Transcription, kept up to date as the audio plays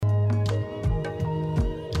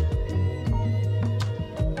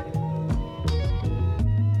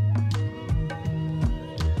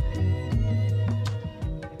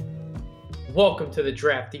Welcome to the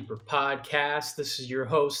Draft Deeper podcast. This is your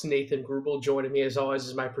host, Nathan Grubel. Joining me, as always,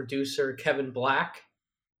 is my producer, Kevin Black.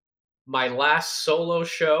 My last solo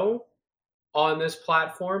show on this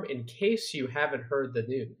platform, in case you haven't heard the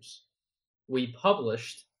news. We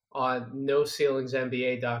published on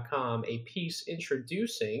NoCeilingsNBA.com a piece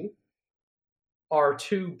introducing our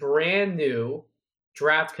two brand new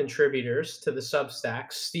draft contributors to the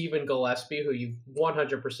Substack, Stephen Gillespie, who you've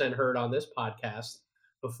 100% heard on this podcast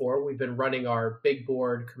before. We've been running our big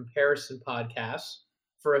board comparison podcasts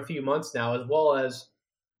for a few months now, as well as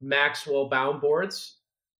Maxwell Boundboards.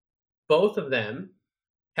 Both of them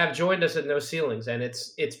have joined us at No Ceilings, and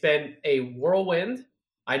it's been a whirlwind.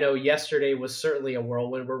 I know yesterday was certainly a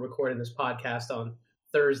whirlwind. We're recording this podcast on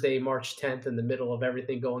Thursday, March 10th, in the middle of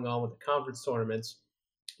everything going on with the conference tournaments.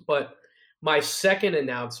 But my second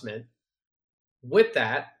announcement with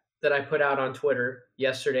that I put out on Twitter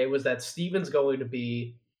yesterday was that Steven's going to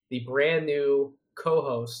be the brand new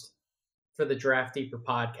co-host for the Draft Deeper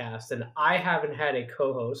podcast. And I haven't had a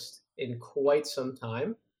co-host in quite some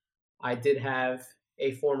time. I did have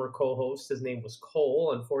a former co-host. His name was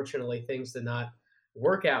Cole. Unfortunately, things did not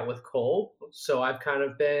work out with Cole. So I've kind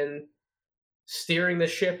of been steering the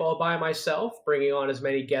ship all by myself, bringing on as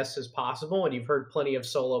many guests as possible. And you've heard plenty of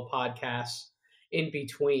solo podcasts in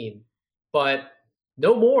between. But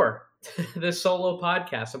no more this solo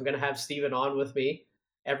podcast. I'm going to have Steven on with me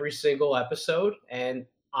every single episode, and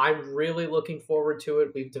I'm really looking forward to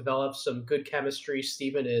it. We've developed some good chemistry.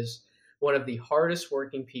 Steven is one of the hardest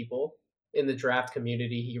working people in the draft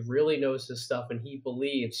community. He really knows his stuff, and he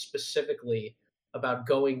believes specifically about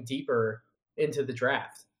going deeper into the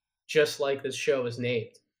draft, just like this show is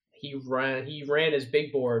named. He ran his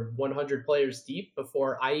big board 100 players deep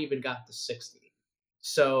before I even got to 60.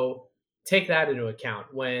 So take that into account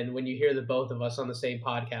when you hear the both of us on the same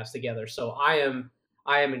podcast together. So I am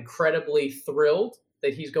incredibly thrilled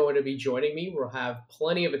that he's going to be joining me. We'll have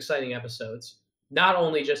plenty of exciting episodes, not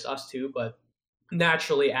only just us two, but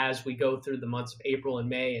naturally as we go through the months of April and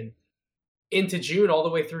May and into June, all the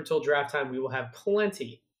way through till draft time, we will have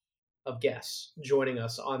plenty of guests joining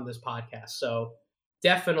us on this podcast. So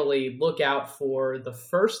definitely look out for the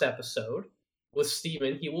first episode with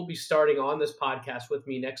Steven. He will be starting on this podcast with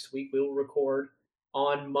me next week. We will record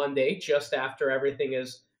on Monday, just after everything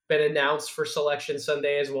has been announced for Selection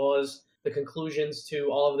Sunday, as well as the conclusions to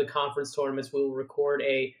all of the conference tournaments. We will record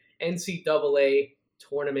a NCAA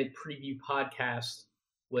tournament preview podcast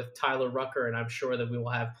with Tyler Rucker, and I'm sure that we will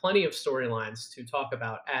have plenty of storylines to talk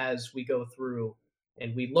about as we go through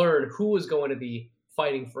and we learn who is going to be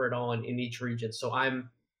fighting for it all in each region. So I'm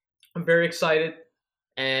very excited,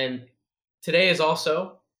 and today is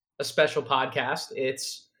also a special podcast.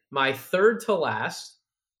 It's my third to last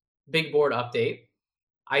big board update.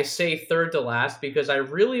 I say third to last because I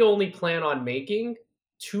really only plan on making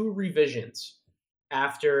 2 revisions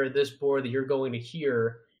after this board that you're going to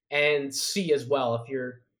hear and see as well. If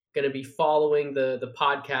you're going to be following the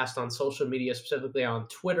podcast on social media, specifically on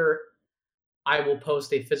Twitter, I will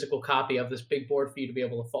post a physical copy of this big board for you to be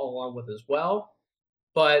able to follow along with as well.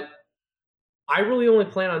 But I really only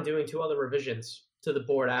plan on doing 2 other revisions to the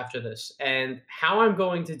board after this. And how I'm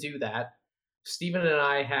going to do that, Steven and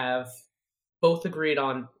I have both agreed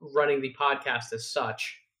on running the podcast as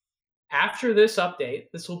such. After this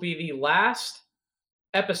update, this will be the last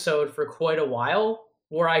episode for quite a while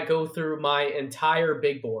where I go through my entire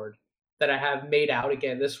big board that I have made out.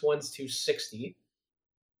 Again, this one's to 60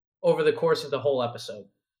 over the course of the whole episode.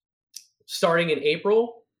 Starting in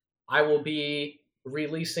April, I will be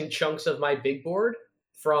releasing chunks of my big board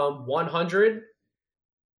from 100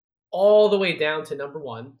 all the way down to number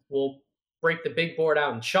 1. We'll break the big board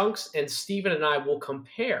out in chunks, and Steven and I will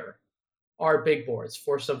compare our big boards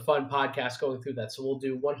for some fun podcasts going through that. So we'll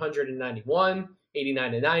do 191,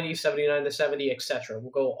 89 to 90, 79 to 70, etc.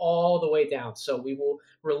 We'll go all the way down. So we will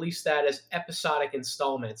release that as episodic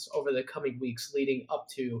installments over the coming weeks leading up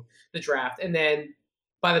to the draft. And then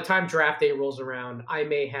by the time draft day rolls around, I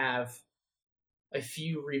may have a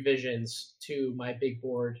few revisions to my big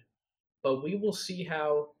board, but we will see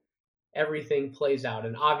how everything plays out.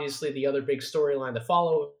 And obviously the other big storyline to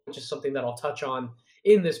follow, which is something that I'll touch on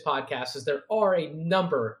in this podcast, is there are a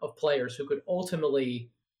number of players who could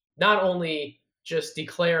ultimately not only just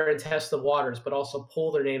declare and test the waters, but also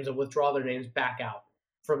pull their names and withdraw their names back out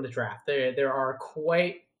from the draft. There are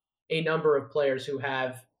quite a number of players who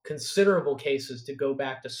have considerable cases to go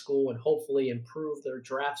back to school and hopefully improve their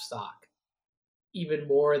draft stock even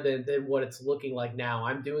more than what it's looking like now.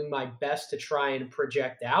 I'm doing my best to try and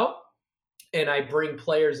project out, and I bring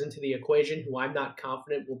players into the equation who I'm not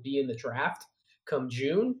confident will be in the draft come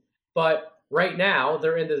June. But Right now,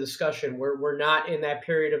 they're in the discussion. We're not in that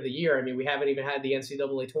period of the year. I mean, we haven't even had the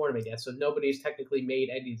NCAA tournament yet, so nobody's technically made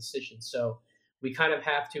any decisions. So we kind of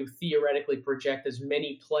have to theoretically project as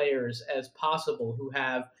many players as possible who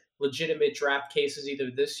have legitimate draft cases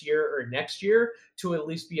either this year or next year to at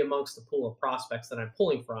least be amongst the pool of prospects that I'm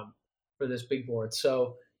pulling from for this big board.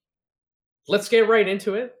 So let's get right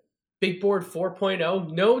into it. Big board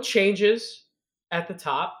 4.0, no changes at the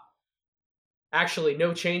top. Actually,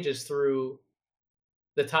 no changes through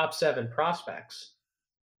the top 7 prospects.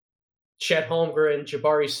 Chet Holmgren,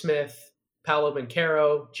 Jabari Smith, Paolo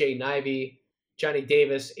Banchero, Jay Ivey, Johnny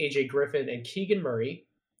Davis, AJ Griffin, and Keegan Murray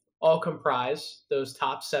all comprise those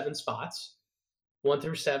top 7 spots, 1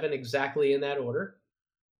 through 7, exactly in that order.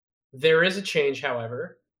 There is a change,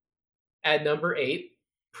 however, at number 8.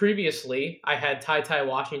 Previously, I had Ty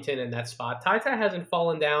Washington in that spot. Ty hasn't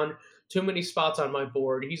fallen down too many spots on my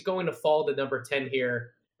board. He's going to fall to number 10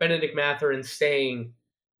 here. Benedict Mathurin staying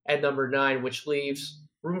at number 9, which leaves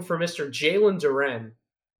room for Mr. Jalen Duren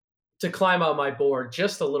to climb on my board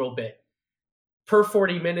just a little bit. Per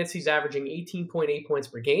 40 minutes, he's averaging 18.8 points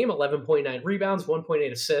per game, 11.9 rebounds,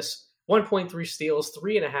 1.8 assists, 1.3 steals,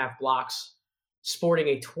 3.5 blocks, sporting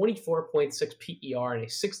a 24.6 PER and a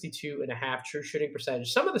 62.5 true shooting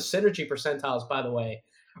percentage. Some of the synergy percentiles, by the way,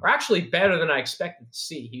 are actually better than I expected to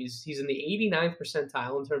see. He's in the 89th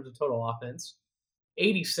percentile in terms of total offense,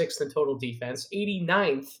 86th in total defense,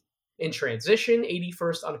 89th in transition,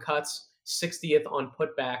 81st on cuts, 60th on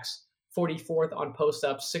putbacks, 44th on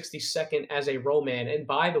post-ups, 62nd as a roll man. And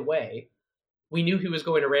by the way, we knew he was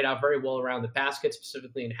going to rate out very well around the basket,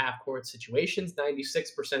 specifically in half-court situations, 96th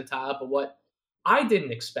percentile. But what I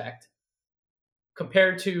didn't expect,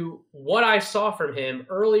 compared to what I saw from him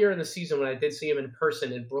earlier in the season when I did see him in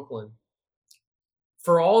person in Brooklyn,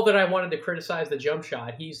 for all that I wanted to criticize the jump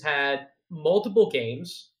shot, he's had multiple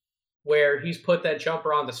games where he's put that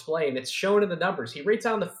jumper on display, and it's shown in the numbers. He rates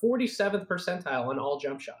out in the 47th percentile on all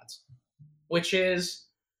jump shots, which is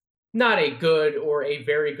not a good or a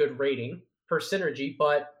very good rating per synergy,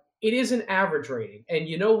 but it is an average rating. And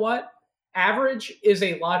you know what? Average is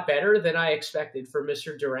a lot better than I expected for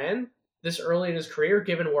Mr. Duren this early in his career,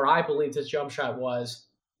 given where I believed his jump shot was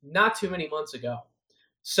not too many months ago.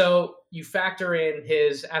 So you factor in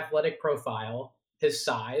his athletic profile, his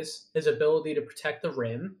size, his ability to protect the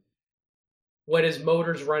rim, when his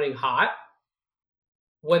motor's running hot,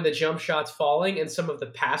 when the jump shot's falling, and some of the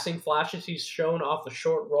passing flashes he's shown off the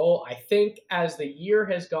short roll. I think as the year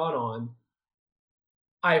has gone on,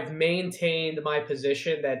 I've maintained my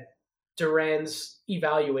position that Duren's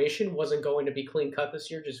evaluation wasn't going to be clean cut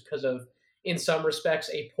this year just because of, in some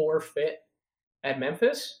respects, a poor fit at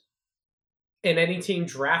Memphis. And any team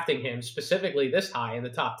drafting him, specifically this high in the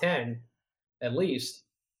top 10, at least,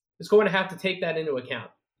 is going to have to take that into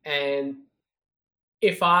account. And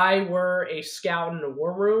if I were a scout in a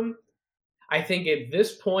war room, I think at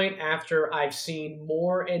this point, after I've seen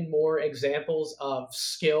more and more examples of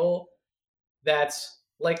skill that's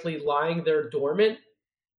likely lying there dormant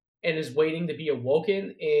and is waiting to be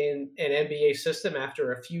awoken in an NBA system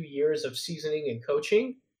after a few years of seasoning and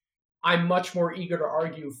coaching, I'm much more eager to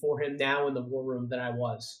argue for him now in the war room than I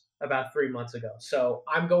was about 3 months ago. So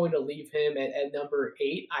I'm going to leave him at number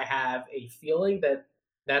 8. I have a feeling that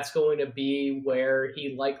that's going to be where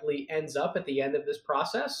he likely ends up at the end of this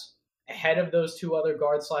process, ahead of those 2 other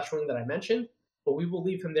guard/wing that I mentioned. But we will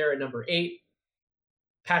leave him there at number 8.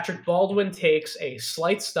 Patrick Baldwin takes a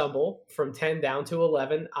slight stumble from 10 down to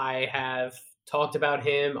 11. I have talked about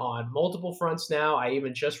him on multiple fronts now. I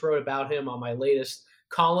even just wrote about him on my latest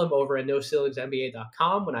column over at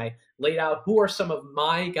NoCeilingsNBA.com when I laid out who are some of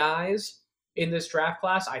my guys in this draft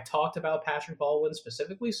class. I talked about Patrick Baldwin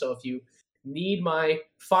specifically. So if you need my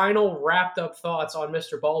final wrapped up thoughts on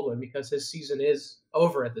Mr. Baldwin, because his season is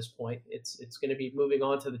over at this point, it's going to be moving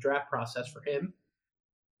on to the draft process for him,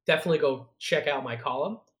 definitely go check out my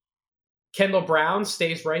column. Kendall Brown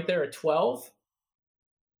stays right there at 12.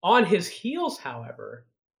 On his heels, however,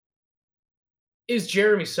 is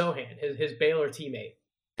Jeremy Sohan, his Baylor teammate.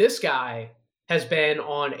 This guy has been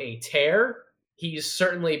on a tear. He's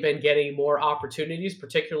certainly been getting more opportunities,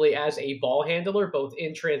 particularly as a ball handler, both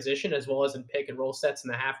in transition as well as in pick and roll sets in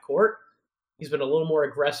the half court. He's been a little more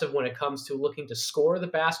aggressive when it comes to looking to score the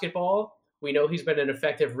basketball. We know he's been an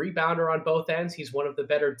effective rebounder on both ends. He's one of the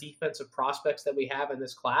better defensive prospects that we have in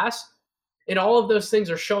this class. And all of those things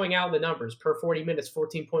are showing out in the numbers. Per 40 minutes,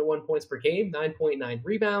 14.1 points per game, 9.9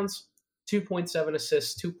 rebounds, 2.7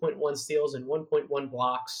 assists, 2.1 steals, and 1.1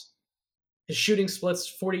 blocks. His shooting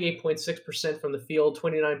splits 48.6% from the field,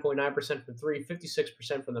 29.9% from 3,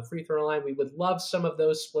 56% from the free throw line. We would love some of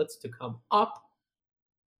those splits to come up.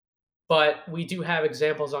 But we do have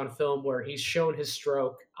examples on film where he's shown his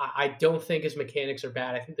stroke. I don't think his mechanics are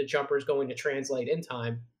bad. I think the jumper is going to translate in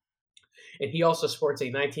time. And he also sports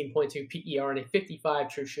a 19.2 PER and a 55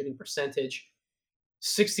 true shooting percentage,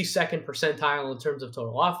 62nd percentile in terms of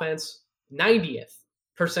total offense, 90th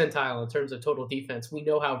percentile in terms of total defense. We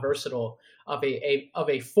know how versatile of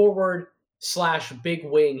a forward slash big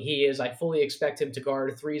wing he is. I fully expect him to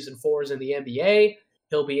guard 3s and 4s in the NBA.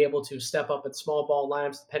 He'll be able to step up at small ball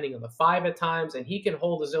lineups depending on the 5 at times, and he can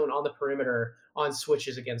hold his own on the perimeter on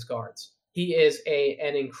switches against guards. He is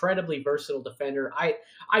an incredibly versatile defender. I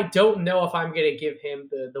don't know if I'm going to give him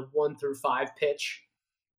the 1 through 5 pitch,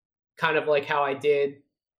 kind of like how I did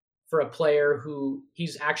for a player who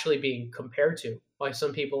he's actually being compared to by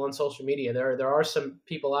some people on social media. There are some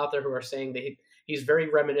people out there who are saying that he's very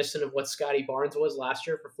reminiscent of what Scotty Barnes was last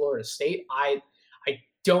year for Florida State. I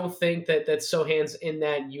don't think that Sochan's in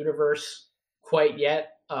that universe quite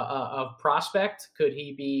yet of prospect. Could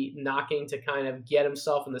he be knocking to kind of get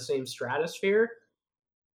himself in the same stratosphere?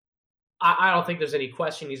 I don't think there's any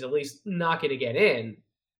question he's at least not going to get in,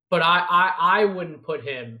 but I wouldn't put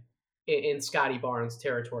him in Scotty Barnes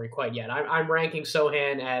territory quite yet. I'm ranking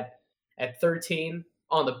Sochan at 13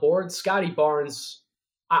 on the board. Scotty Barnes,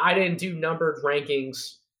 I didn't do numbered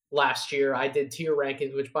rankings last year. I did tier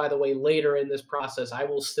rankings, which, by the way, later in this process, I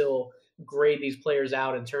will still grade these players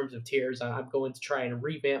out in terms of tiers. I'm going to try and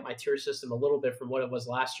revamp my tier system a little bit from what it was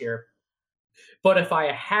last year. But if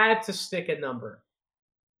I had to stick a number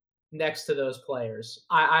next to those players,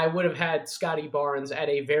 I would have had Scotty Barnes at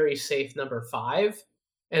a very safe number 5.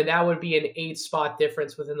 And that would be an 8-spot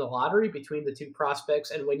difference within the lottery between the two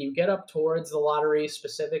prospects. And when you get up towards the lottery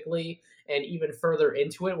specifically, and even further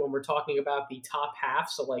into it, when we're talking about the top half,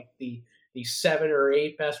 so like the 7 or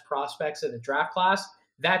 8 best prospects in the draft class,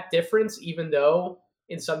 that difference, even though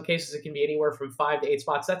in some cases it can be anywhere from 5 to 8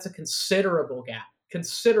 spots, that's a considerable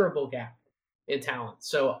gap in talent.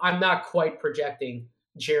 So I'm not quite projecting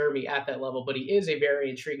Jeremy at that level, but he is a very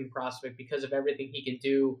intriguing prospect because of everything he can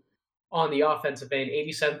do on the offensive end.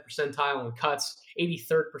 87th percentile in cuts,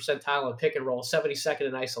 83rd percentile in pick and roll, 72nd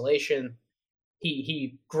in isolation.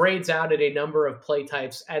 He grades out at a number of play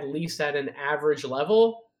types, at least at an average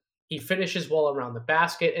level. He finishes well around the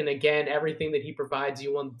basket. And again, everything that he provides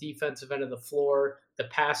you on the defensive end of the floor, the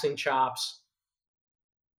passing chops,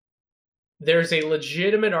 there's a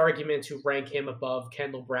legitimate argument to rank him above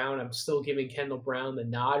Kendall Brown. I'm still giving Kendall Brown the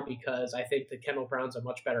nod because I think that Kendall Brown's a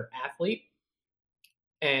much better athlete.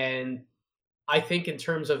 And I think in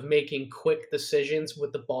terms of making quick decisions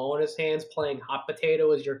with the ball in his hands, playing hot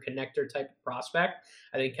potato as your connector type of prospect,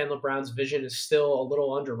 I think Kendall Brown's vision is still a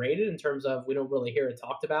little underrated in terms of we don't really hear it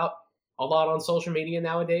talked about a lot on social media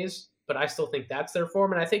nowadays, but I still think that's their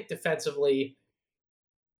form. And I think defensively,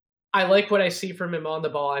 I like what I see from him on the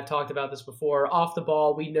ball. I've talked about this before. Off the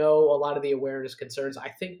ball, we know a lot of the awareness concerns. I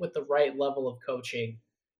think with the right level of coaching,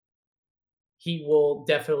 he will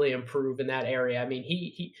definitely improve in that area. I mean,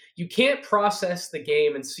 you can't process the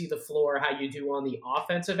game and see the floor how you do on the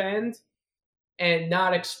offensive end and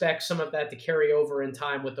not expect some of that to carry over in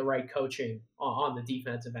time with the right coaching on the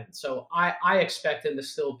defensive end. So I expect him to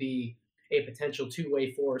still be a potential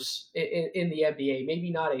two-way force in the NBA.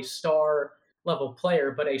 Maybe not a star level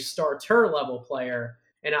player, but a starter level player.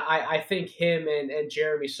 And I think him and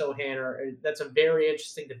Jeremy Sochan that's a very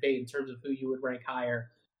interesting debate in terms of who you would rank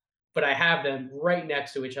higher. But I have them right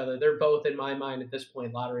next to each other. They're both, in my mind, at this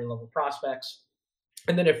point, lottery level prospects.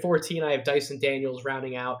 And then at 14, I have Dyson Daniels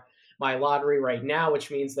rounding out my lottery right now, which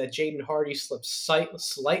means that Jaden Hardy slips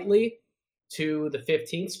slightly to the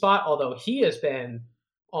 15th spot, although he has been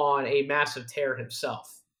on a massive tear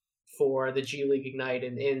himself for the G League Ignite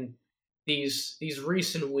and in these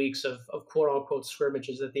recent weeks of quote-unquote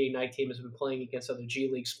scrimmages that the Ignite team has been playing against other G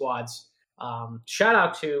League squads. Shout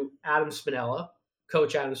out to Adam Spinella,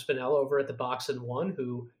 Coach Adam Spinella over at the Box and One,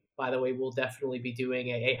 who, by the way, will definitely be doing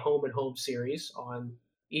a home and home series on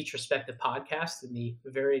each respective podcast in the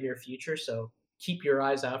very near future. So keep your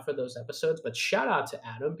eyes out for those episodes. But shout out to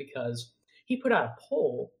Adam because he put out a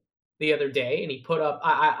poll the other day and he put up,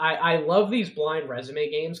 I love these blind resume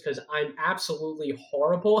games because I'm absolutely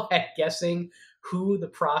horrible at guessing who the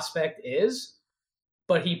prospect is.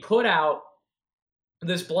 But he put out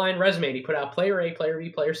this blind resume and he put out player A, player B,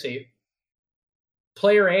 player C.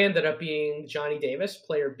 Player A ended up being Johnny Davis.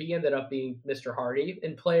 Player B ended up being Mr. Hardy.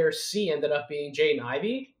 And player C ended up being Jaden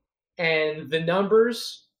Ivey. And the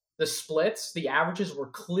numbers, the splits, the averages were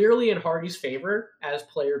clearly in Hardy's favor as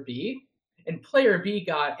player B. And player B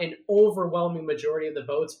got an overwhelming majority of the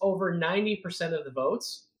votes, over 90% of the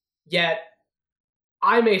votes. Yet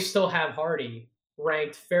I may still have Hardy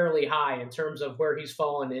ranked fairly high in terms of where he's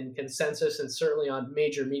fallen in consensus and certainly on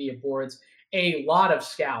major media boards. A lot of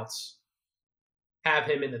scouts have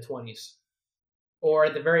him in the 20s or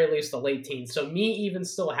at the very least the late teens. So me even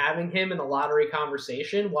still having him in the lottery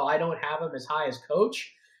conversation, while I don't have him as high as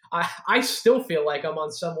coach, I still feel like I'm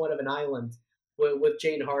on somewhat of an island with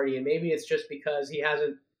Jaden Hardy. And maybe it's just because he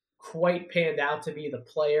hasn't quite panned out to be the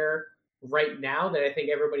player right now that I think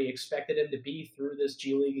everybody expected him to be through this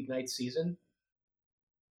G League Ignite season.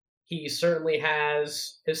 He certainly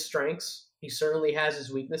has his strengths. He certainly has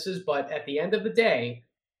his weaknesses. But at the end of the day,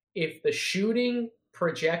 if the shooting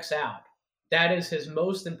projects out, that is his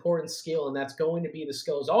most important skill, and that's going to be the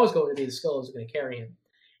skill. Is always going to be the skill that's going to carry him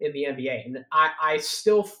in the NBA. And I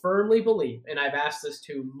still firmly believe, and I've asked this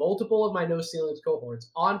to multiple of my No Ceilings cohorts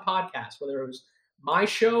on podcasts, whether it was my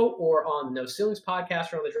show or on the No Ceilings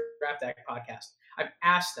podcast or on the Draft Act podcast. I've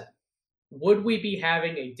asked them, would we be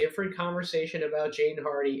having a different conversation about Jaden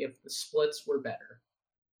Hardy if the splits were better?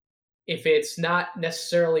 If it's not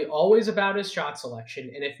necessarily always about his shot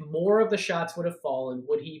selection, and if more of the shots would have fallen,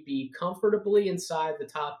 would he be comfortably inside the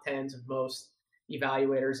top 10s of most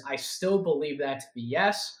evaluators? I still believe that to be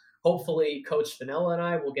yes. Hopefully, Coach Spinella and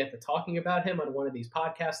I will get to talking about him on one of these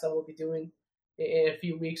podcasts that we'll be doing in a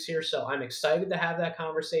few weeks here. So I'm excited to have that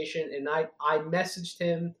conversation. And I messaged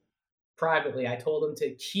him privately. I told him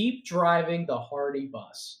to keep driving the Hardy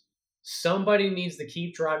bus. Somebody needs to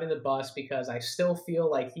keep driving the bus because I still feel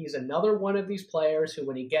like he's another one of these players who,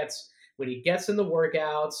 when he gets in the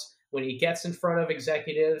workouts, when he gets in front of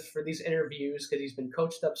executives for these interviews, because he's been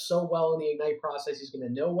coached up so well in the Ignite process, he's going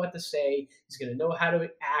to know what to say. He's going to know how to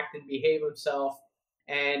act and behave himself.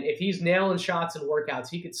 And if he's nailing shots and workouts,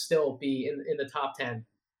 he could still be in the top 10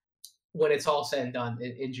 when it's all said and done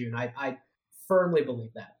in June. I firmly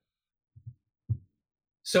believe that.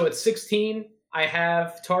 So at 16, I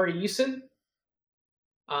have Tari Eason.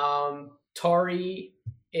 Tari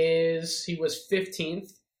he was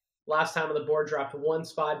 15th. Last time on the board, dropped one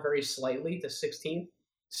spot very slightly to 16th.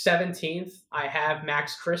 17th, I have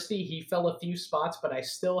Max Christie. He fell a few spots, but I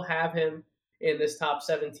still have him in this top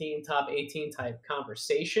 17, top 18 type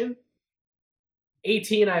conversation.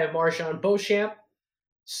 18, I have Marjon Beauchamp.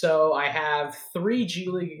 So I have 3 G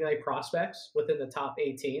League Ignite prospects within the top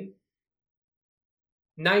 18.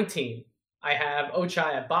 19, I have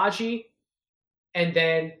Ochai Agbaji. And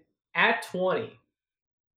then at 20,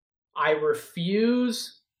 I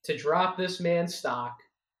refuse to drop this man's stock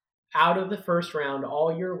out of the first round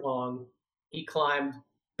all year long. He climbed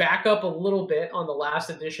back up a little bit on the last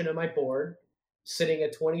edition of my board, sitting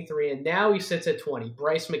at 23, and now he sits at 20,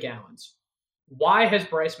 Bryce McGowens. Why has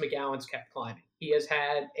Bryce McGowens kept climbing? He has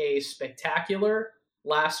had a spectacular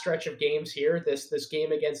last stretch of games here. This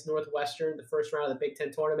game against Northwestern, the first round of the Big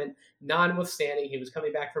Ten tournament, notwithstanding, he was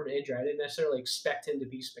coming back from an injury. I didn't necessarily expect him to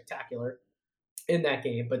be spectacular in that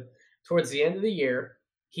game, but towards the end of the year,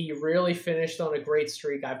 he really finished on a great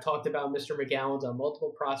streak. I've talked about Mr. McGowens on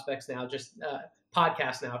multiple podcasts now, just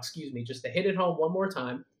to hit it home one more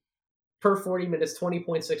time. Per 40 minutes,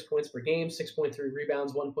 20.6 points per game, 6.3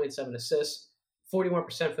 rebounds, 1.7 assists,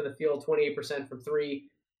 41% from the field, 28% from three,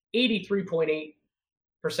 83.8%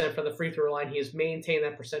 from the free throw line. He has maintained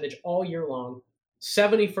that percentage all year long.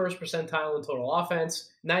 71st percentile in total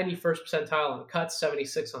offense, 91st percentile on cuts,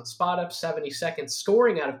 76 on spot ups, 72nd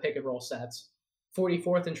scoring out of pick and roll sets,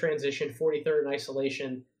 44th in transition, 43rd in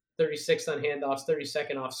isolation, 36th on handoffs,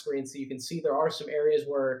 32nd off screen. So you can see there are some areas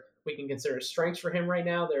where we can consider strengths for him right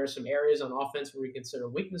now. There are some areas on offense where we consider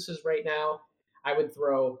weaknesses right now. I would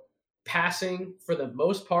throw passing for the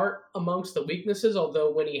most part amongst the weaknesses,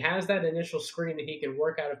 although when he has that initial screen and he can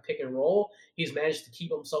work out of pick and roll, he's managed to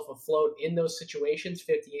keep himself afloat in those situations,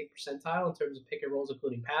 58th percentile in terms of pick and rolls,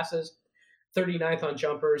 including passes, 39th on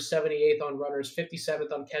jumpers, 78th on runners,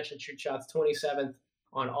 57th on catch and shoot shots, 27th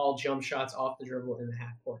on all jump shots off the dribble in the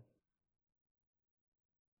half court.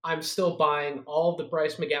 I'm still buying all of the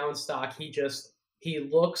Bryce McGowan stock. He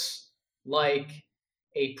looks like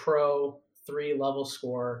a pro 3-level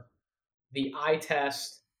scorer. The eye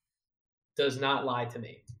test does not lie to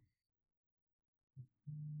me.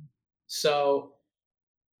 So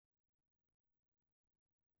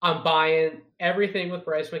I'm buying everything with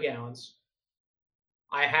Bryce McGowens.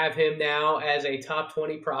 I have him now as a top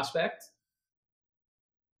 20 prospect.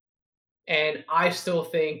 And I still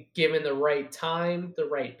think, given the right time, the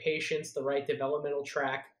right patience, the right developmental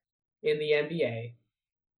track in the NBA,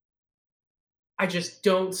 I just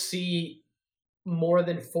don't see more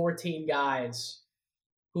than 14 guys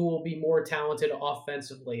who will be more talented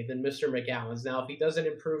offensively than Mr. McGowens. Now, if he doesn't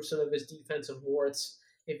improve some of his defensive warts,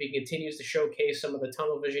 if he continues to showcase some of the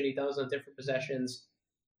tunnel vision he does on different possessions,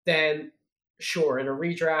 then sure, in a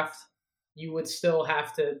redraft, you would still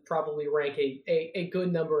have to probably rank a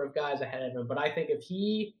good number of guys ahead of him. But I think if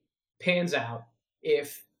he pans out,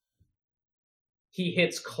 if he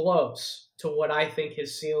hits close to what I think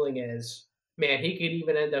his ceiling is, man, he could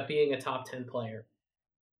even end up being a top 10 player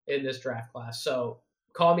in this draft class. So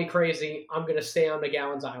call me crazy. I'm going to stay on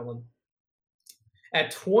McGowan's Island.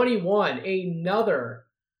 At 21, another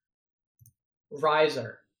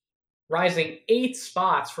riser, rising 8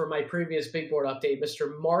 spots from my previous big board update,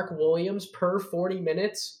 Mr. Mark Williams per 40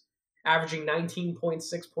 minutes, averaging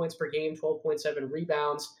 19.6 points per game, 12.7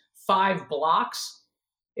 rebounds, 5 blocks.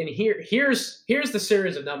 And here's the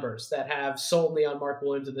series of numbers that have sold me on Mark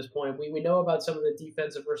Williams at this point. We know about some of the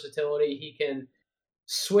defensive versatility. He can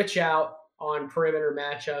switch out on perimeter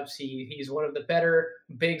matchups. He's one of the better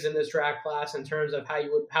bigs in this draft class in terms of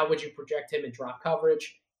how would you project him in drop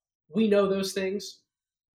coverage. We know those things,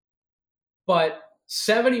 but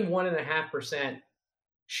 71.5%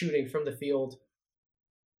 shooting from the field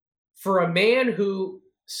for a man who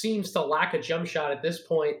seems to lack a jump shot at this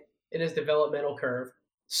point in his developmental curve.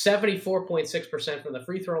 74.6% from the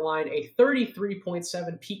free throw line, a 33.7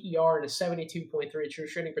 PER, and a 72.3 true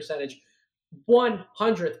shooting percentage.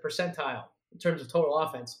 100th percentile in terms of total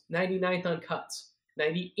offense, 99th on cuts,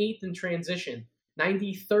 98th in transition,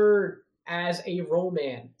 93rd as a roll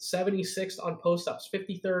man, 76th on post-ups,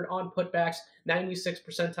 53rd on putbacks, 96th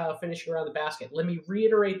percentile finishing around the basket. Let me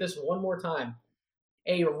reiterate this one more time.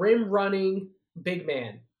 A rim running big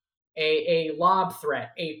man, a lob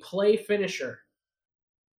threat, a play finisher,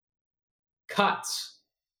 cuts,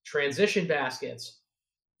 transition baskets,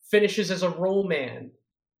 finishes as a roll man,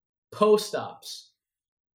 post-ups,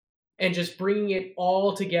 and just bringing it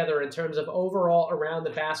all together in terms of overall around the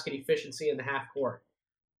basket efficiency in the half court.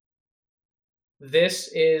 This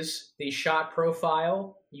is the shot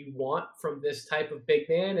profile you want from this type of big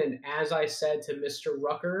man. And as I said to Mr.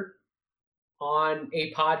 Rucker on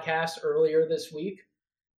a podcast earlier this week,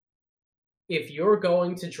 if you're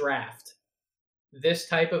going to draft this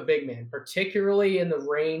type of big man, particularly in the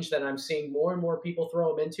range that I'm seeing more and more people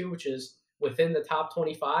throw him into, which is within the top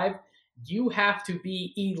 25, you have to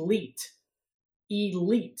be elite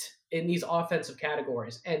in these offensive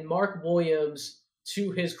categories. And Mark Williams,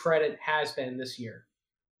 to his credit, has been this year.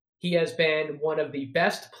 He has been one of the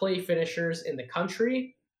best play finishers in the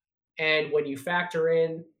country. And when you factor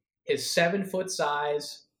in his 7-foot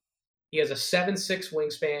size, he has a 7'6"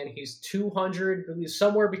 wingspan. He's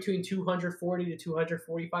somewhere between 240 to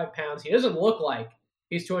 245 pounds. He doesn't look like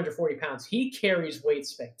he's 240 pounds. He carries weight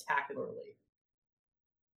spectacularly.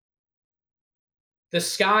 The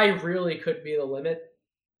sky really could be the limit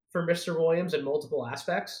for Mr. Williams in multiple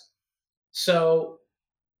aspects. So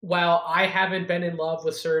while I haven't been in love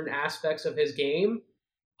with certain aspects of his game,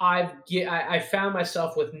 I found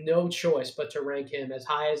myself with no choice but to rank him as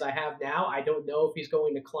high as I have now. I don't know if he's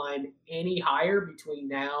going to climb any higher between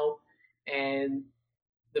now and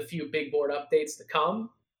the few big board updates to come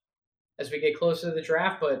as we get closer to the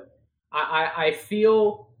draft, but I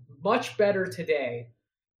feel much better today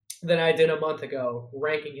than I did a month ago,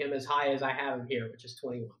 ranking him as high as I have him here, which is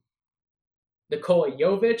 21. Nikola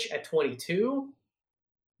Jovic at 22.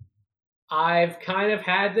 I've kind of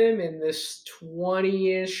had them in this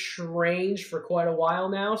 20-ish range for quite a while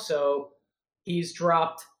now, so he's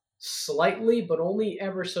dropped slightly, but only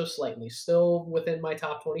ever so slightly, still within my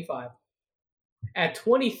top 25. At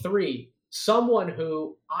 23, someone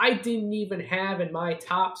who I didn't even have in my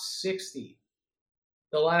top 60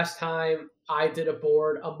 the last time I did a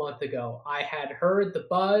board a month ago. I had heard the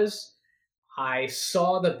buzz. I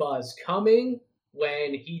saw the buzz coming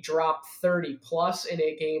when he dropped 30-plus in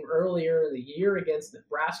a game earlier in the year against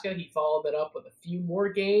Nebraska. He followed it up with a few more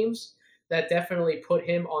games that definitely put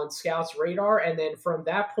him on scouts' radar. And then from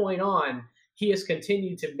that point on, he has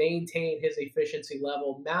continued to maintain his efficiency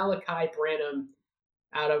level. Malachi Branham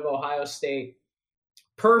out of Ohio State,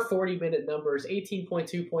 per 40-minute numbers,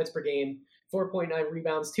 18.2 points per game, 4.9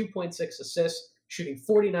 rebounds, 2.6 assists, shooting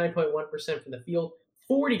 49.1% from the field,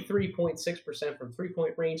 43.6% from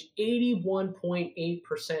three-point range, 81.8%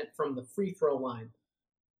 from the free throw line,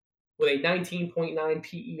 with a 19.9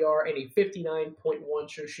 PER and a 59.1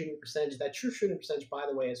 true shooting percentage. That true shooting percentage, by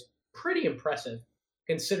the way, is pretty impressive,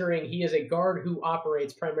 considering he is a guard who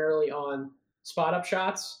operates primarily on spot-up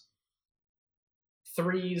shots,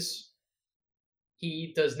 threes.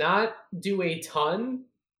 He does not do a ton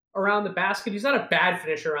around the basket. He's not a bad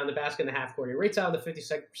finisher around the basket in the half court. He rates out in the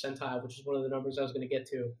 52nd percentile, which is one of the numbers I was going to get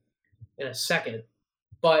to in a second.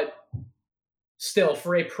 But still,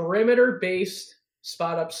 for a perimeter-based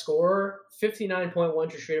spot-up scorer, 59.1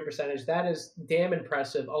 true shooting percentage, that is damn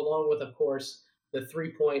impressive, along with, of course, the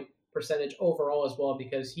three-point percentage overall as well,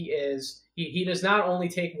 because he does not only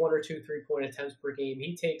take 1 or 2 3-point attempts per game.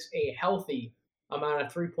 He takes a healthy amount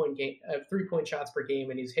of 3-point shots per game,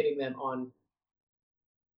 and he's hitting them on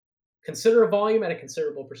considerable volume at a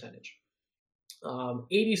considerable percentage.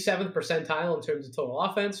 87th percentile in terms of total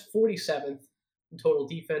offense, 47th in total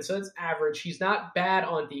defense. So that's average. He's not bad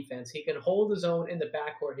on defense. He can hold his own in the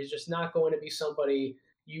backcourt. He's just not going to be somebody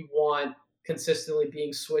you want consistently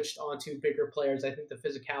being switched onto bigger players. I think the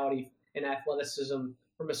physicality and athleticism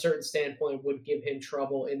from a certain standpoint would give him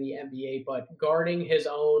trouble in the NBA, but guarding his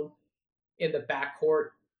own in the backcourt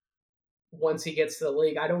once he gets to the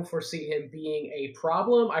league, I don't foresee him being a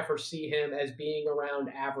problem. I foresee him as being around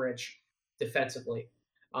average defensively.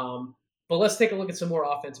 But let's take a look at some more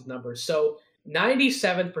offensive numbers. So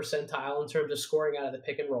 97th percentile in terms of scoring out of the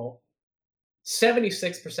pick and roll,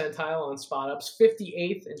 76th percentile on spot ups,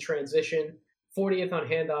 58th in transition, 40th on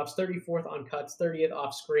handoffs, 34th on cuts, 30th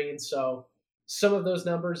off screens. So some of those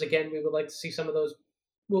numbers, again, we would like to see some of those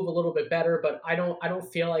move a little bit better, but I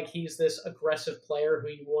don't feel like he's this aggressive player who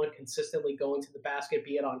you want consistently going to the basket,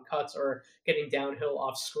 be it on cuts or getting downhill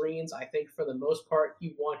off screens. I think for the most part,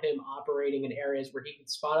 you want him operating in areas where he can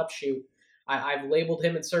spot up shoot. I've labeled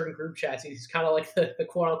him in certain group chats. He's kind of like the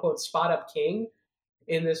quote unquote spot up king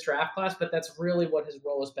in this draft class, but that's really what his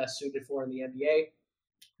role is best suited for in the NBA.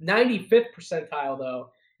 95th percentile,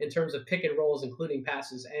 though, in terms of pick and rolls, including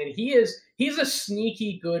passes. And he's a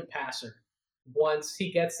sneaky good passer. Once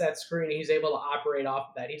he gets that screen, he's able to operate off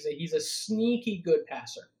of that. He's a sneaky good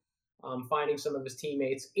passer, finding some of his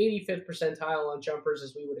teammates. 85th percentile on jumpers,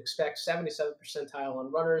 as we would expect. 77th percentile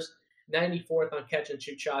on runners. 94th on catch and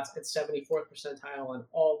shoot shots. And 74th percentile on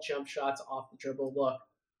all jump shots off the dribble. Look,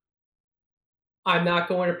 I'm not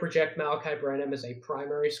going to project Malachi Branham as a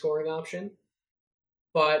primary scoring option,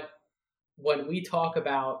 but when we talk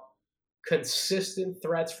about consistent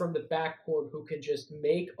threats from the backcourt who can just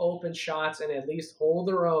make open shots and at least hold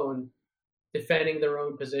their own defending their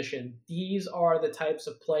own position, these are the types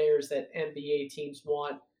of players that NBA teams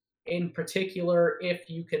want. In particular, if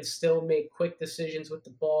you can still make quick decisions with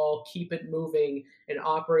the ball, keep it moving, and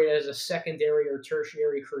operate as a secondary or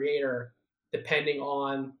tertiary creator depending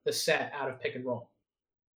on the set out of pick and roll.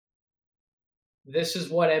 This is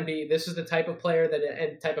the type of player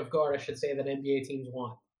and type of guard, I should say, that NBA teams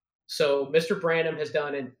want. So Mr. Branham has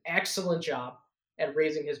done an excellent job at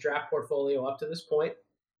raising his draft portfolio up to this point.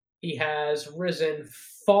 He has risen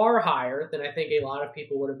far higher than I think a lot of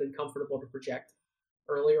people would have been comfortable to project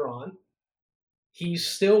earlier on. He's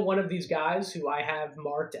still one of these guys who I have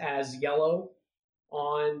marked as yellow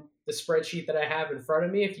on the spreadsheet that I have in front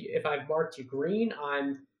of me. If I've marked you green,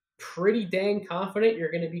 I'm pretty dang confident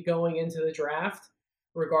you're going to be going into the draft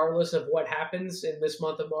regardless of what happens in this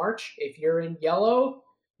month of March. If you're in yellow,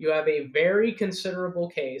 you have a very considerable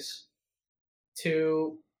case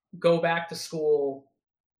to go back to school,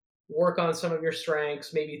 work on some of your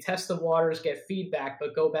strengths, maybe test the waters, get feedback,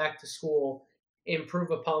 but go back to school,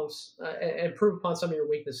 improve upon some of your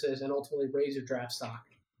weaknesses, and ultimately raise your draft stock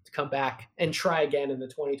to come back and try again in the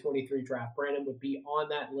 2023 draft. Brandon would be on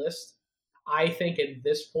that list. I think at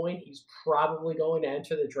this point, he's probably going to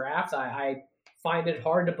enter the draft. I find it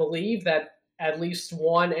hard to believe that at least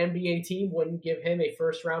one NBA team wouldn't give him a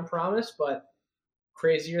first-round promise, but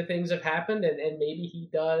crazier things have happened, and maybe he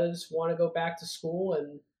does want to go back to school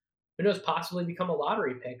and, who knows, possibly become a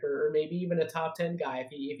lottery pick or maybe even a top 10 guy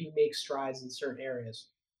if he makes strides in certain areas.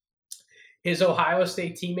 His Ohio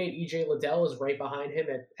State teammate, E.J. Liddell, is right behind him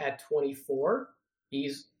at 24.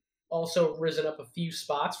 He's also risen up a few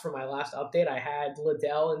spots from my last update. I had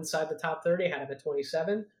Liddell inside the top 30. I had him at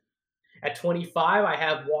 27. At 25, I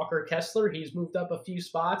have Walker Kessler. He's moved up a few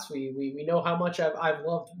spots. We know how much I've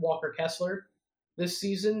loved Walker Kessler this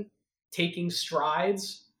season, taking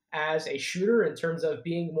strides as a shooter in terms of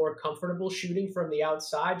being more comfortable shooting from the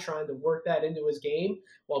outside, trying to work that into his game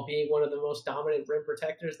while being one of the most dominant rim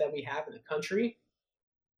protectors that we have in the country.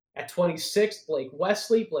 At 26, Blake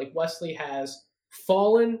Wesley. Blake Wesley has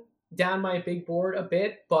fallen down my big board a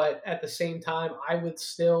bit, but at the same time, I would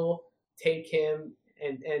still take him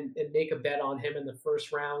and make a bet on him in the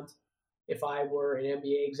first round if I were an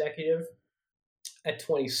NBA executive. At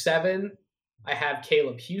 27, I have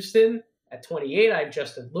Caleb Houston. At 28, I have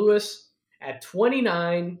Justin Lewis. At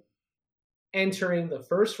 29, entering the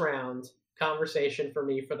first round conversation for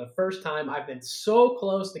me for the first time. I've been so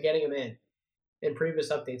close to getting him in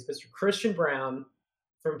previous updates. Mr. Christian Braun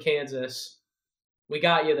from Kansas. We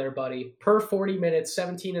got you there, buddy. Per 40 minutes,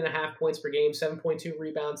 17.5 points per game, 7.2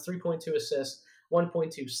 rebounds, 3.2 assists,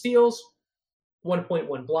 1.2 steals,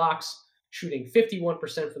 1.1 blocks, shooting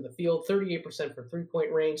 51% from the field, 38% from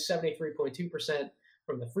three-point range, 73.2%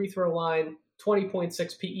 from the free throw line, 20.6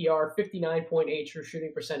 PER, 59.8 true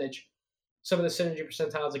shooting percentage. Some of the synergy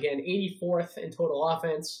percentiles, again, 84th in total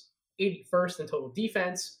offense, 81st in total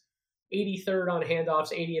defense, 83rd on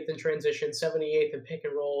handoffs, 80th in transition, 78th in pick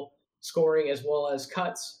and roll scoring as well as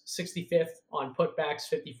cuts, 65th on putbacks,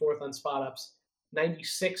 54th on spot ups,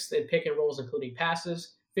 96th in pick and rolls including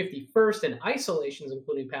passes, 51st in isolations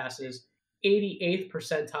including passes, 88th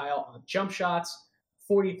percentile on jump shots,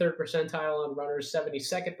 43rd percentile on runners,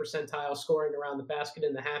 72nd percentile scoring around the basket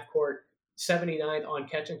in the half court, 79th on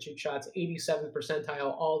catch and shoot shots, 87th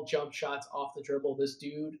percentile all jump shots off the dribble. This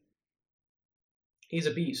dude, he's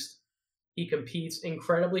a beast. He competes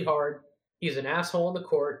incredibly hard. He's an asshole on the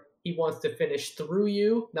court. He wants to finish through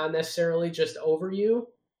you, not necessarily just over you.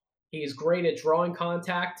 He's great at drawing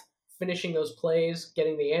contact, finishing those plays,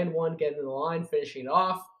 getting the and one, getting to the line, finishing it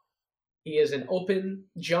off. He is an open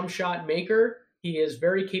jump shot maker. He is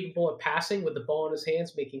very capable of passing with the ball in his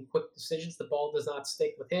hands, making quick decisions. The ball does not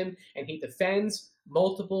stick with him, and he defends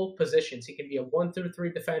multiple positions. He can be a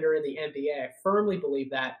 1-3 defender in the NBA. I firmly believe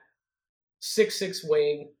that. 6'6"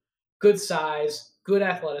 wing, good size, good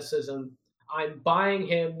athleticism. I'm buying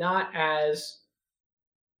him not as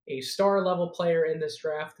a star-level player in this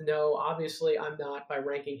draft. No, obviously I'm not by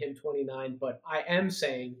ranking him 29, but I am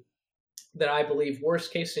saying that I believe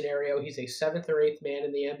worst-case scenario, he's a 7th or 8th man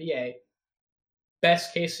in the NBA.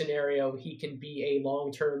 Best-case scenario, he can be a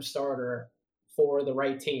long-term starter for the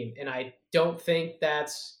right team. And I don't think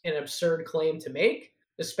that's an absurd claim to make,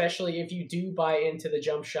 especially if you do buy into the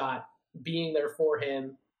jump shot being there for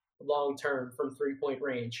him long-term from three-point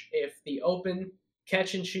range. If the open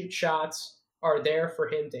catch-and-shoot shots are there for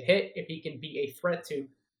him to hit, if he can be a threat to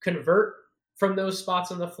convert from those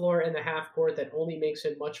spots on the floor in the half court, that only makes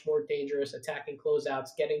him much more dangerous attacking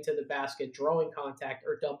closeouts, getting to the basket, drawing contact,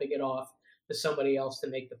 or dumping it off to somebody else to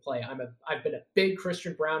make the play. I've been a big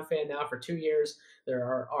Christian Braun fan now for 2 years. There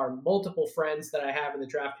are multiple friends that I have in the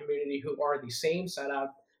draft community who are the same. Shout out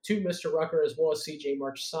to Mr. Rucker as well as CJ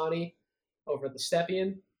Marchesani over at the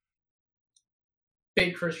Stepien.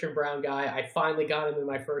 Big Christian Braun guy. I finally got him in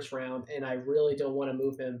my first round, and I really don't want to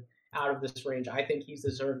move him out of this range. I think he's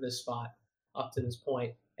deserved this spot up to this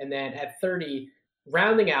point. And then at 30,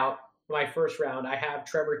 rounding out my first round, I have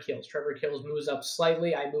Trevor Keels. Trevor Keels moves up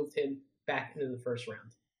slightly. I moved him back into the first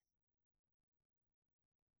round.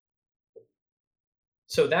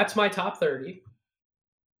 So that's my top 30.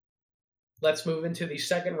 Let's move into the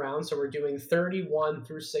second round. So we're doing 31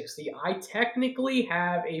 through 60. I technically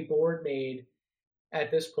have a board made at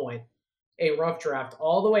this point, a rough draft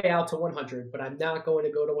all the way out to 100, but I'm not going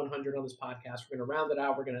to go to 100 on this podcast. We're going to round it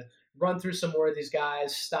out. We're going to run through some more of these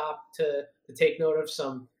guys, stop to take note of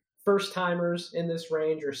some first-timers in this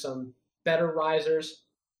range or some better risers.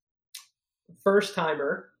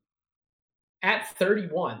 First-timer at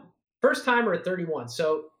 31. First-timer at 31.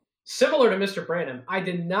 So similar to Mr. Branham, I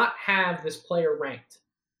did not have this player ranked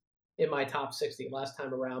in my top 60 last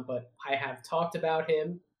time around, but I have talked about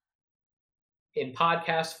him in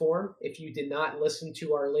podcast form. If you did not listen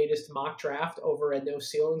to our latest mock draft over at No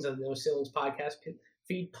Ceilings on the No Ceilings podcast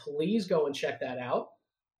feed, please go and check that out.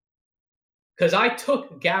 Because I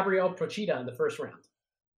took Gabriel Procida in the first round.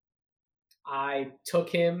 I took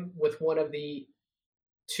him with one of the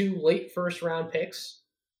 2 late first round picks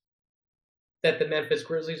that the Memphis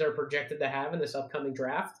Grizzlies are projected to have in this upcoming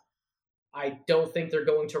draft. I don't think they're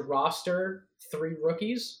going to roster 3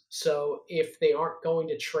 rookies. So if they aren't going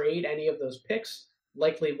to trade any of those picks,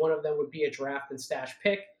 likely one of them would be a draft and stash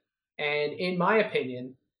pick. And in my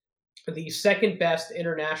opinion, the second best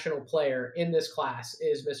international player in this class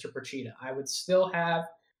is Mr. Procida. I would still have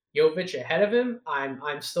Jovic ahead of him.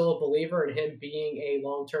 I'm still a believer in him being a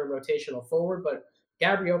long-term rotational forward, but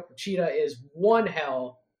Gabriel Procida is one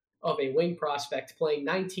hell of a wing prospect, playing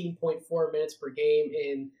 19.4 minutes per game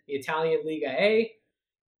in the Italian Liga A,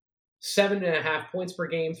 7.5 points per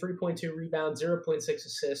game, 3.2 rebounds, 0.6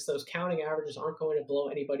 assists. Those counting averages aren't going to blow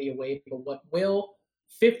anybody away, but what will?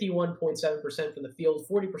 51.7% from the field,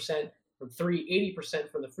 40% from 3,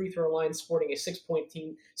 80% from the free throw line, sporting a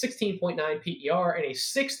 16.9 PER and a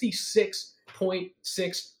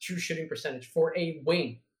 66.6 true shooting percentage for a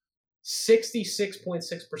wing.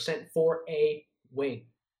 66.6% for a wing.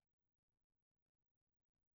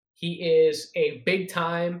 He is a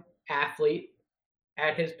big-time athlete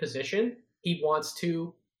at his position. He wants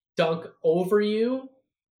to dunk over you.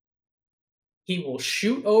 He will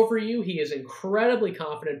shoot over you. He is incredibly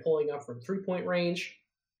confident pulling up from three-point range.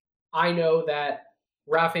 I know that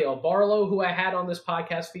Rafael Barlow, who I had on this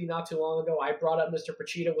podcast feed not too long ago, I brought up Mr.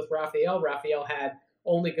 Procida with Rafael. Rafael had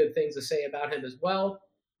only good things to say about him as well.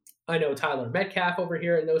 I know Tyler Metcalf over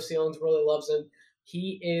here at No Ceilings really loves him.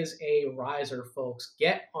 He is a riser, folks.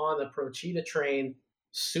 Get on the Procida train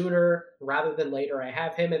sooner rather than later. I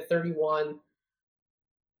have him at 31.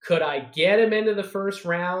 Could I get him into the first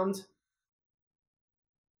round?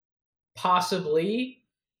 Possibly,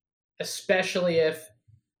 especially if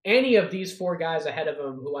any of these four guys ahead of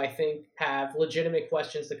him, who I think have legitimate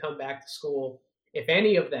questions to come back to school, if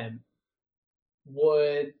any of them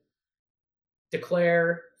would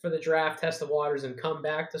declare for the draft, test the waters, and come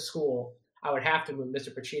back to school, I would have to move Mr.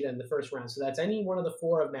 Procida in the first round. So that's any one of the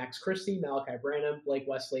four of Max Christie, Malachi Branham, Blake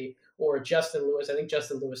Wesley, or Justin Lewis. I think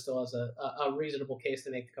Justin Lewis still has a reasonable case to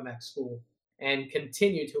make to come back to school and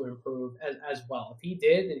continue to improve as well. If he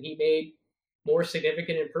did and he made more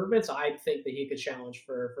significant improvements, I think that he could challenge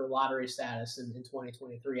for lottery status in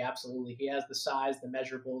 2023. Absolutely. He has the size, the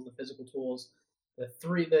measurables, the physical tools,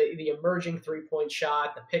 the emerging 3-point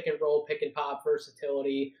shot, the pick and roll, pick and pop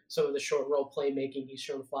versatility, some of the short roll playmaking he's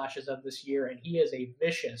shown flashes of this year, and he is a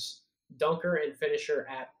vicious dunker and finisher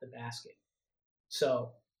at the basket.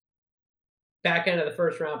 So back end of the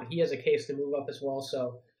first round, but he has a case to move up as well.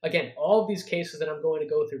 So again, all of these cases that I'm going to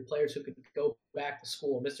go through, players who could go back to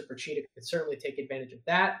school, Mr. Procida could certainly take advantage of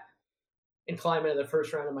that and climb into the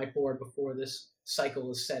first round of my board before this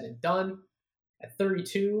cycle is said and done. At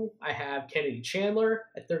 32, I have Kennedy Chandler.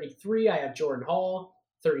 At 33, I have Jordan Hall.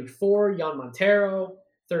 34, Jan Montero.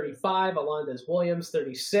 35, Alondes Williams.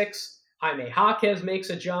 36, Jaime Jaquez makes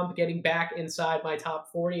a jump, getting back inside my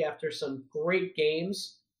top 40 after some great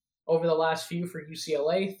games over the last few for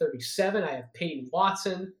UCLA. 37, I have Peyton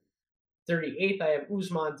Watson. 38th, I have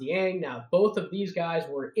Ousmane Dieng. Now, both of these guys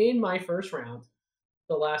were in my first round.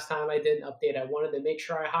 The last time I did an update, I wanted to make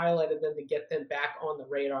sure I highlighted them to get them back on the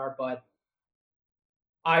radar, but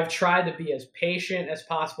I've tried to be as patient as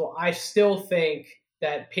possible. I still think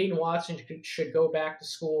that Peyton Watson should go back to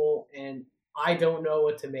school, and I don't know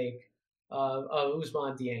what to make of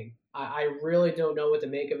Ousmane Dieng. I really don't know what to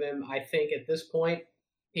make of him. I think at this point,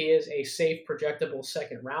 he is a safe, projectable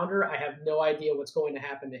second rounder. I have no idea what's going to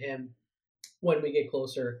happen to him when we get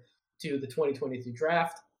closer to the 2022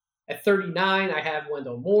 draft. At 39, I have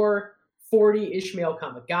Wendell Moore. 40, Ishmael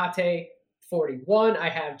Kamagate. 41, I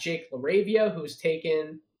have Jake LaRavia, who's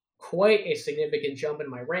taken quite a significant jump in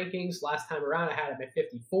my rankings. Last time around, I had him at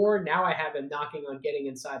 54. Now I have him knocking on getting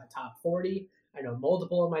inside the top 40. I know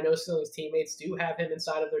multiple of my No Ceilings teammates do have him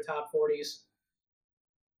inside of their top 40s.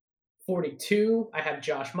 42, I have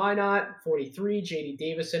Josh Minot. 43, J.D.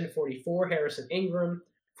 Davison. 44, Harrison Ingram.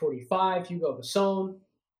 45, Hugo Basone.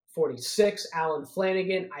 46, Alan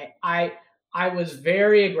Flanagan. I was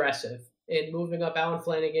very aggressive in moving up Alan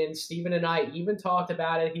Flanagan. Steven and I even talked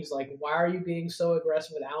about it. He's like, why are you being so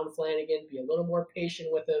aggressive with Alan Flanagan? Be a little more patient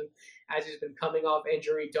with him as he's been coming off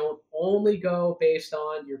injury. Don't only go based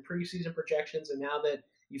on your preseason projections. And now that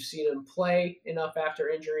you've seen him play enough after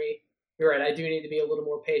injury, you're right, I do need to be a little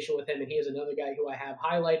more patient with him. And he is another guy who I have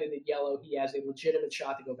highlighted in yellow. He has a legitimate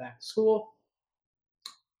shot to go back to school.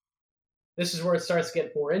 This is where it starts to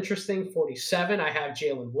get more interesting. 47, I have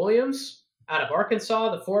Jalen Williams out of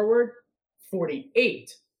Arkansas, the forward.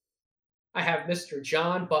 48, I have Mr.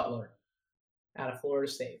 John Butler out of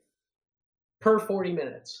Florida State. Per 40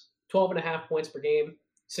 minutes, 12.5 points per game,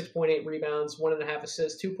 6.8 rebounds, 1.5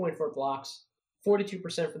 assists, 2.4 blocks,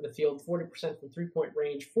 42% from the field, 40% from three-point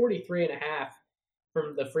range, 43.5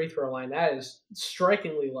 from the free throw line. That is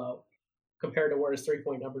strikingly low compared to where his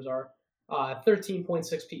three-point numbers are. 13.6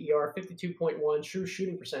 PER, 52.1 true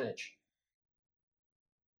shooting percentage.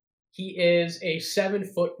 He is a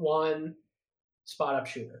 7'1" spot-up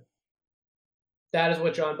shooter. That is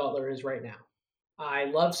what John Butler is right now. I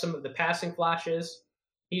love some of the passing flashes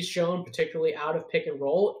he's shown, particularly out of pick and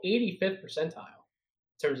roll, 85th percentile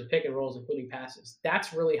in terms of pick and rolls, including passes.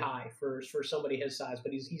 That's really high for somebody his size,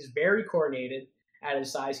 but he's very coordinated at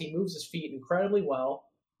his size. He moves his feet incredibly well.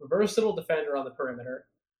 Versatile defender on the perimeter.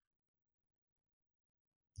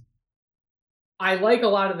 I like a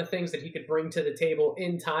lot of the things that he could bring to the table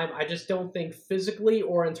in time. I just don't think physically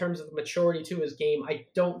or in terms of maturity to his game, I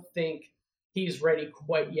don't think he's ready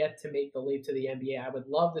quite yet to make the leap to the NBA. I would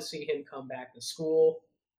love to see him come back to school.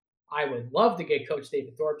 I would love to get Coach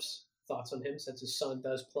David Thorpe's thoughts on him since his son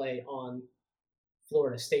does play on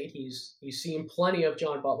Florida State. He's seen plenty of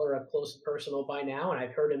John Butler up close and personal by now, and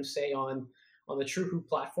I've heard him say on the True Hoop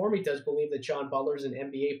platform, he does believe that John Butler's an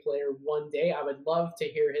NBA player one day. I would love to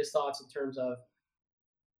hear his thoughts in terms of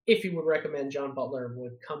if he would recommend John Butler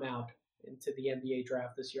would come out into the NBA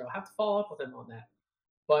draft this year. I'll have to follow up with him on that.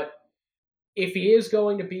 But if he is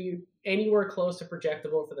going to be anywhere close to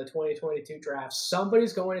projectable for the 2022 draft,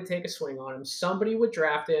 somebody's going to take a swing on him. Somebody would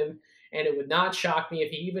draft him, And it would not shock me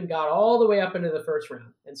if he even got all the way up into the first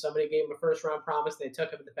round and somebody gave him a first round promise. They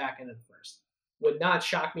took him at the back end of the first. Would not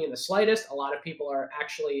shock me in the slightest. A lot of people are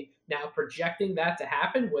actually now projecting that to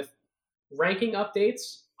happen with ranking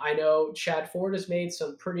updates. I know Chad Ford has made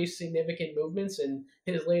some pretty significant movements in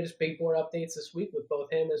his latest big board updates this week with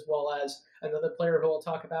both him as well as another player who we'll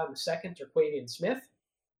talk about in a second, Terquavion Smith.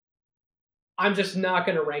 I'm just not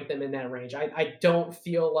going to rank them in that range. I don't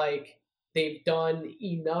feel like they've done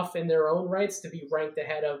enough in their own rights to be ranked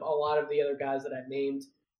ahead of a lot of the other guys that I've named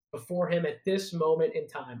before him at this moment in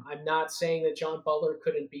time. I'm not saying that John Butler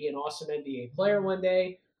couldn't be an awesome NBA player one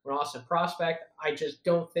day or an awesome prospect. I just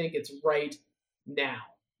don't think it's right now.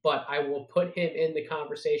 But I will put him in the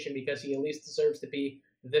conversation because he at least deserves to be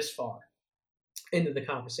this far into the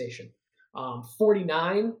conversation.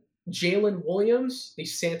 49, Jalen Williams, the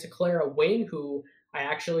Santa Clara wing, who I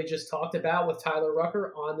actually just talked about with Tyler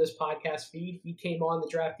Rucker on this podcast feed. He came on the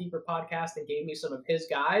Draft Deeper podcast and gave me some of his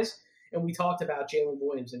guys, and we talked about Jalen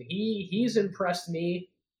Williams, and he's impressed me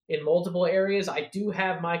in multiple areas. I do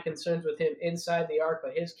have my concerns with him inside the arc,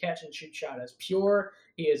 but his catch and shoot shot is pure.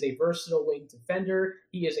 He is a versatile wing defender.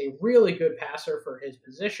 He is a really good passer for his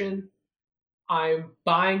position. I'm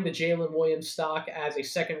buying the Jalen Williams stock as a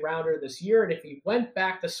second rounder this year, and if he went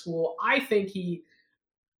back to school, I think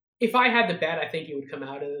if I had to bet, I think he would come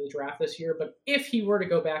out of the draft this year. But if he were to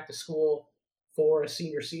go back to school for a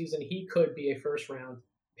senior season, he could be a first round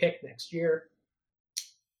pick next year.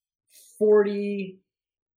 50,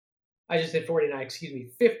 I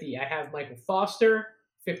have Michael Foster.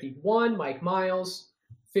 51, Mike Miles.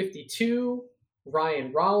 52,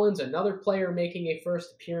 Ryan Rollins, another player making a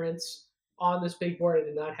first appearance on this big board. I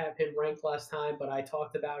did not have him ranked last time, but I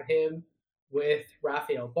talked about him with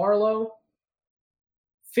Rafael Barlow.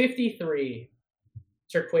 53,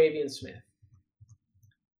 Terquavion Smith.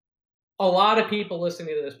 A lot of people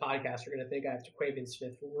listening to this podcast are going to think I have Terquavion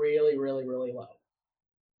Smith really, really, really low.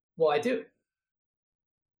 Well, I do.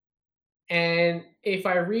 And if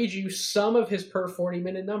I read you some of his per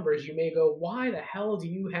 40-minute numbers, you may go, why the hell do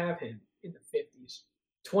you have him in the 50s?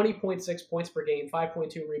 20.6 points per game,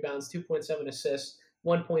 5.2 rebounds, 2.7 assists,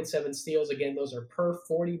 1.7 steals. Again, those are per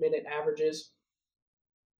 40-minute averages.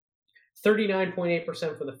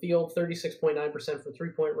 39.8% from the field, 36.9% from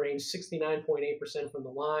three-point range, 69.8% from the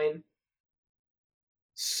line.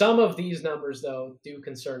 Some of these numbers, though, do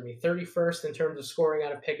concern me. 31st in terms of scoring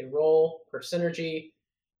out of pick and roll per synergy,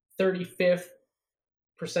 35th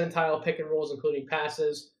percentile pick and rolls, including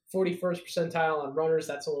passes, 41st percentile on runners.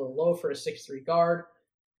 That's a little low for a 6'3 guard.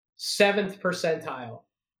 7th percentile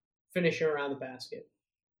finishing around the basket.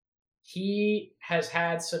 He has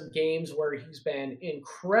had some games where he's been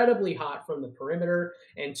incredibly hot from the perimeter,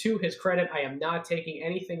 and to his credit, I am not taking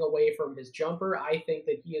anything away from his jumper. I think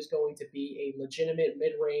that he is going to be a legitimate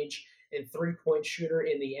mid-range and three-point shooter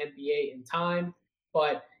in the NBA in time,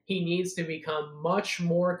 but he needs to become much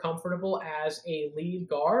more comfortable as a lead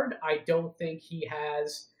guard. I don't think he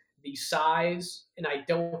has the size, and I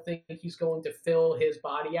don't think he's going to fill his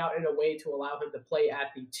body out in a way to allow him to play at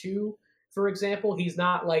the 2. For example, he's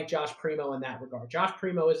not like Josh Primo in that regard. Josh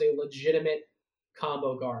Primo is a legitimate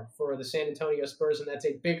combo guard for the San Antonio Spurs, and that's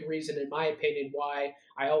a big reason, in my opinion, why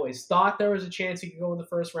I always thought there was a chance he could go in the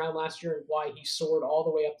first round last year and why he soared all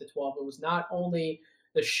the way up to 12. It was not only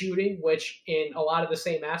the shooting, which in a lot of the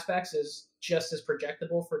same aspects is just as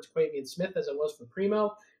projectable for Terquavion Smith as it was for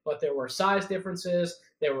Primo, but there were size differences,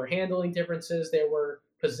 there were handling differences, there were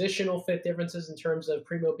positional fit differences in terms of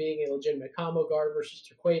Primo being a legitimate combo guard versus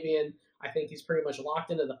Terquavion. I think he's pretty much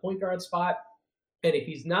locked into the point guard spot. And if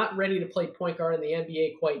he's not ready to play point guard in the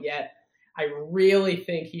NBA quite yet, I really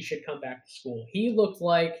think he should come back to school. He looked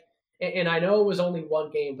like, and I know it was only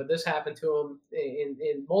one game, but this happened to him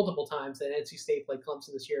in multiple times that NC State played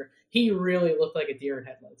Clemson this year. He really looked like a deer in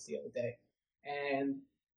headlights the other day. And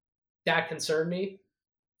that concerned me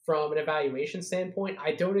from an evaluation standpoint.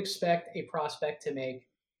 I don't expect a prospect to make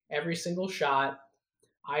every single shot.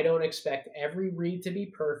 I don't expect every read to be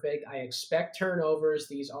perfect. I expect turnovers.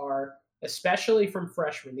 These are, especially from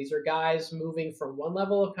freshmen, these are guys moving from one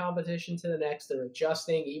level of competition to the next. They're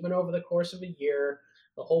adjusting even over the course of a year.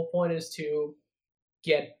 The whole point is to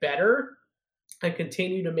get better and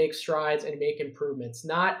continue to make strides and make improvements.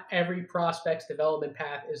 Not every prospect's development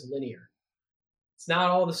path is linear. It's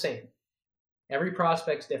not all the same. Every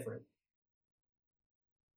prospect's different.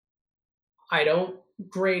 I don't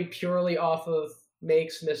grade purely off of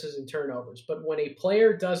makes, misses, and turnovers. But when a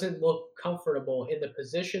player doesn't look comfortable in the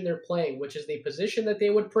position they're playing, which is the position that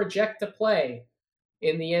they would project to play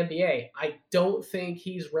in the NBA, I don't think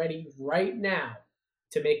he's ready right now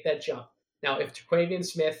to make that jump. Now, if Terquavion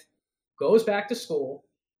Smith goes back to school,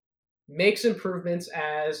 makes improvements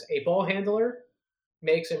as a ball handler,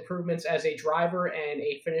 makes improvements as a driver and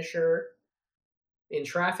a finisher in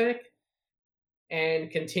traffic,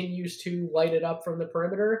 and continues to light it up from the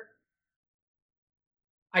perimeter,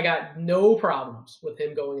 I got no problems with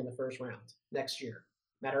him going in the first round next year.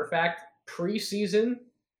 Matter of fact, preseason,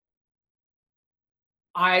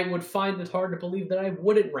 I would find it hard to believe that I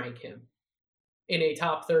wouldn't rank him in a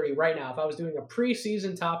top 30 right now. If I was doing a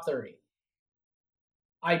preseason top 30,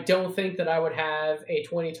 I don't think that I would have a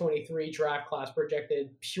 2023 draft class projected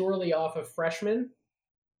purely off of freshmen,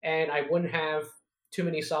 and I wouldn't have too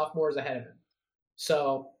many sophomores ahead of him.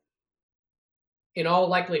 So, in all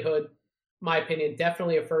likelihood, my opinion,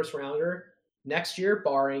 definitely a first rounder next year,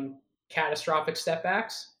 barring catastrophic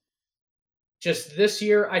stepbacks. Just this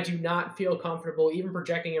year, I do not feel comfortable even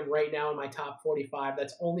projecting him right now in my top 45.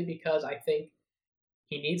 That's only because I think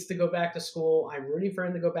he needs to go back to school. I'm rooting for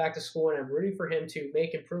him to go back to school, and I'm rooting for him to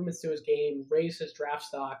make improvements to his game, raise his draft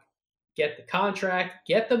stock, get the contract,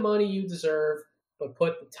 get the money you deserve, but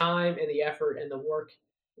put the time and the effort and the work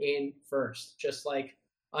in first. Just like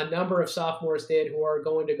a number of sophomores did who are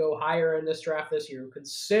going to go higher in this draft this year,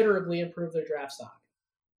 considerably improve their draft stock.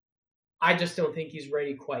 I just don't think he's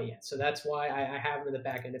ready quite yet. So that's why I have him in the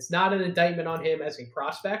back end. It's not an indictment on him as a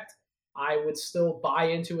prospect. I would still buy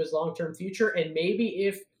into his long-term future. And maybe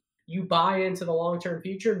if you buy into the long-term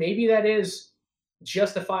future, maybe that is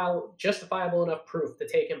justifiable enough proof to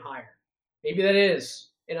take him higher. Maybe that is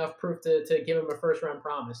enough proof to give him a first-round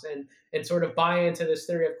promise and sort of buy into this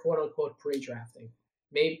theory of quote-unquote pre-drafting.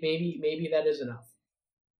 Maybe that is enough.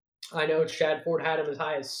 I know Chad Ford had him as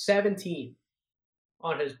high as 17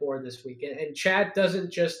 on his board this week. And Chad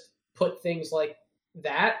doesn't just put things like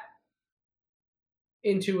that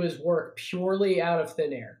into his work purely out of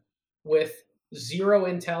thin air with zero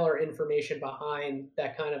intel or information behind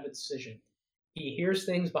that kind of a decision. He hears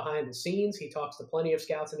things behind the scenes. He talks to plenty of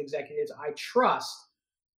scouts and executives. I trust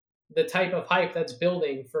the type of hype that's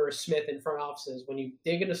building for Smith in front offices. When you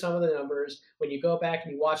dig into some of the numbers, when you go back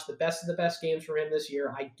and you watch the best of the best games from him this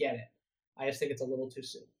year, I get it. I just think it's a little too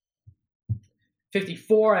soon.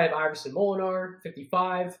 54, I have Iverson Molinar.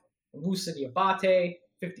 55, Moussa Diabate.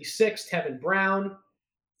 56, Tevin Brown.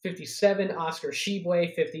 57, Oscar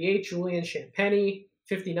Tshiebwe. 58, Julian Champagnie.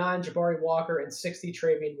 59, Jabari Walker. And 60,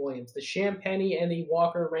 Travion Williams. The Champagnie and the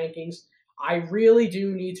Walker rankings, I really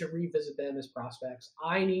do need to revisit them as prospects.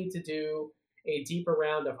 I need to do a deeper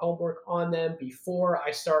round of homework on them before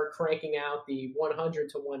I start cranking out the 100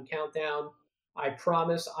 to 1 countdown. I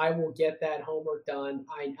promise I will get that homework done.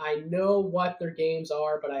 I know what their games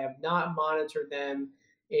are, but I have not monitored them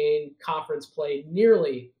in conference play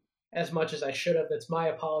nearly as much as I should have. That's my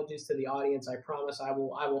apologies to the audience. I promise I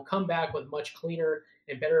will come back with much cleaner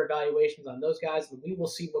and better evaluations on those guys, and we will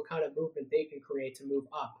see what kind of movement they can create to move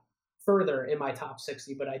up further in my top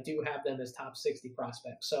 60, but I do have them as top 60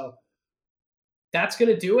 prospects. So that's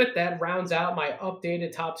going to do it. That rounds out my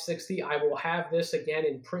updated top 60. I will have this again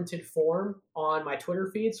in printed form on my Twitter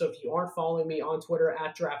feed. So if you aren't following me on Twitter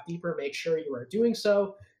at DraftDeeper, make sure you are doing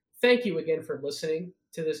so. Thank you again for listening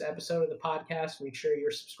to this episode of the podcast. Make sure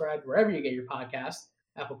you're subscribed wherever you get your podcast,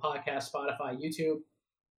 Apple Podcasts, Spotify, YouTube.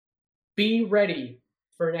 Be ready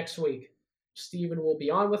for next week. Steven will be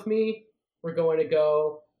on with me. We're going to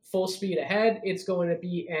go full speed ahead. It's going to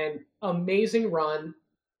be an amazing run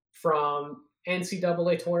from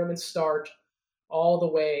NCAA tournament start all the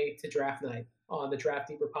way to draft night on the Draft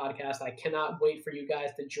Deeper podcast. I cannot wait for you guys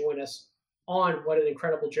to join us on what an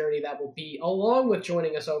incredible journey that will be, along with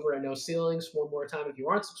joining us over at No Ceilings. One more time, if you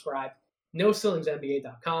aren't subscribed,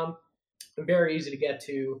 NoCeilingsNBA.com. Very easy to get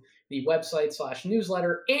to. The website /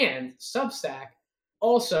 newsletter and Substack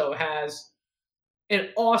also has an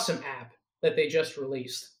awesome app that they just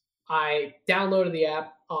released. I downloaded the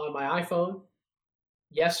app on my iPhone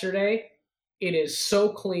yesterday. It is so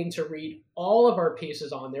clean to read all of our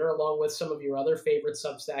pieces on there, along with some of your other favorite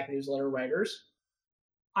Substack newsletter writers.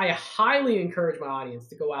 I highly encourage my audience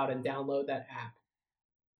to go out and download that app.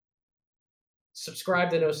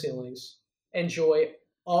 Subscribe to No Ceilings. Enjoy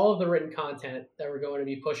all of the written content that we're going to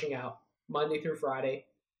be pushing out Monday through Friday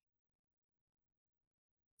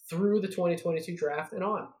through the 2022 draft and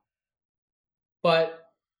on.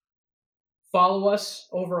 But follow us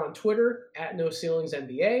over on Twitter at No Ceilings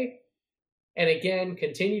NBA. And again,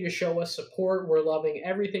 continue to show us support. We're loving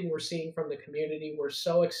everything we're seeing from the community. We're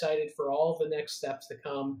so excited for all the next steps to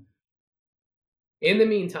come. In the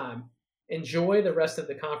meantime, enjoy the rest of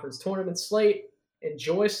the conference tournament slate.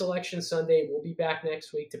 Enjoy Selection Sunday. We'll be back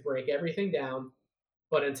next week to break everything down.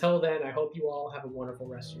 But until then, I hope you all have a wonderful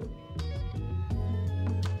rest of your week.